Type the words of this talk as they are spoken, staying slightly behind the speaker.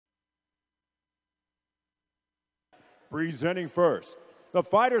Presenting first, the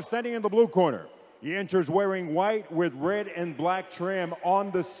fighter standing in the blue corner. He enters wearing white with red and black trim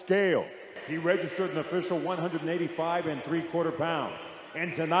on the scale. He registered an official 185 3/4 pounds.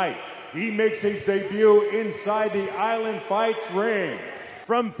 And tonight, he makes his debut inside the Island Fights ring.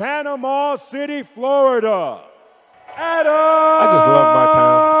 From Panama City, Florida, Adam I just love my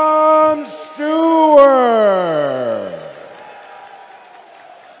town. Stewart.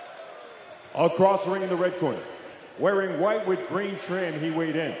 Across the ring in the red corner, wearing white with green trim, he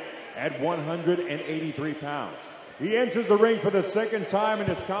weighed in at 183 pounds. He enters the ring for the second time in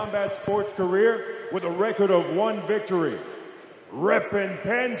his combat sports career with a record of 1 victory. Reppin'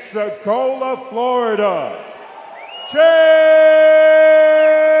 Pensacola, Florida, Chase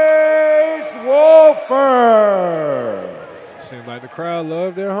Wolford. Seems like the crowd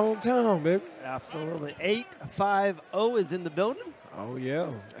loved their hometown, baby. Absolutely. 850 is in the building. Oh, yeah.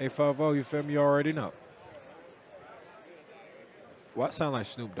 850, you feel me? You already know. Well, that sound like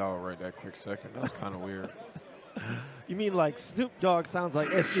Snoop Dogg right that quick second. That was kind of weird. You mean like Snoop Dogg sounds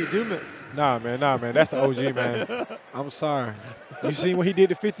like S.G. Dumas? Nah, man. That's the OG, man. I'm sorry. You seen what he did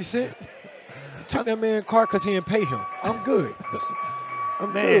to 50 Cent? He took that man's car because he didn't pay him. I'm good.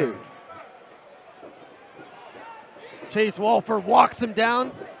 I'm good. Chase Wolford walks him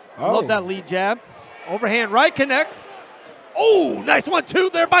down. Oh. Love that lead jab. Overhand right connects. Oh, nice 1-2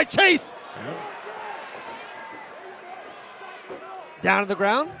 there by Chase. Yeah. Down to the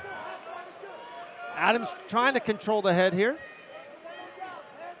ground. Adams trying to control the head here.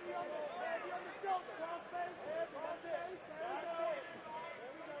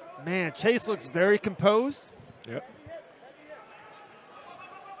 Man, Chase looks very composed. Yep.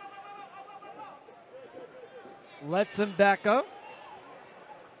 Lets him back up.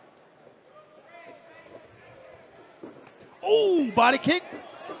 Oh, body kick.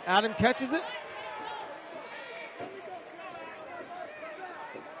 Adam catches it.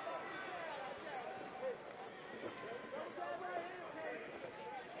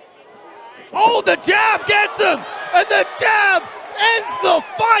 Oh, the jab gets him, and the jab ends the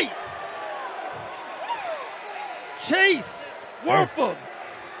fight. Chase Wolford,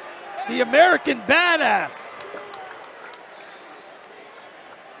 the American badass.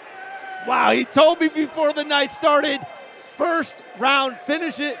 Wow, he told me before the night started, first round,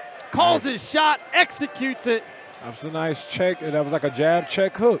 finish it, calls his shot, executes it. That's a nice check. That was like a jab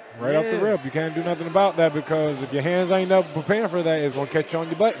check hook right off the rip. You can't do nothing about that because if your hands ain't up preparing for that, it's going to catch you on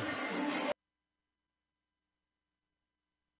your button.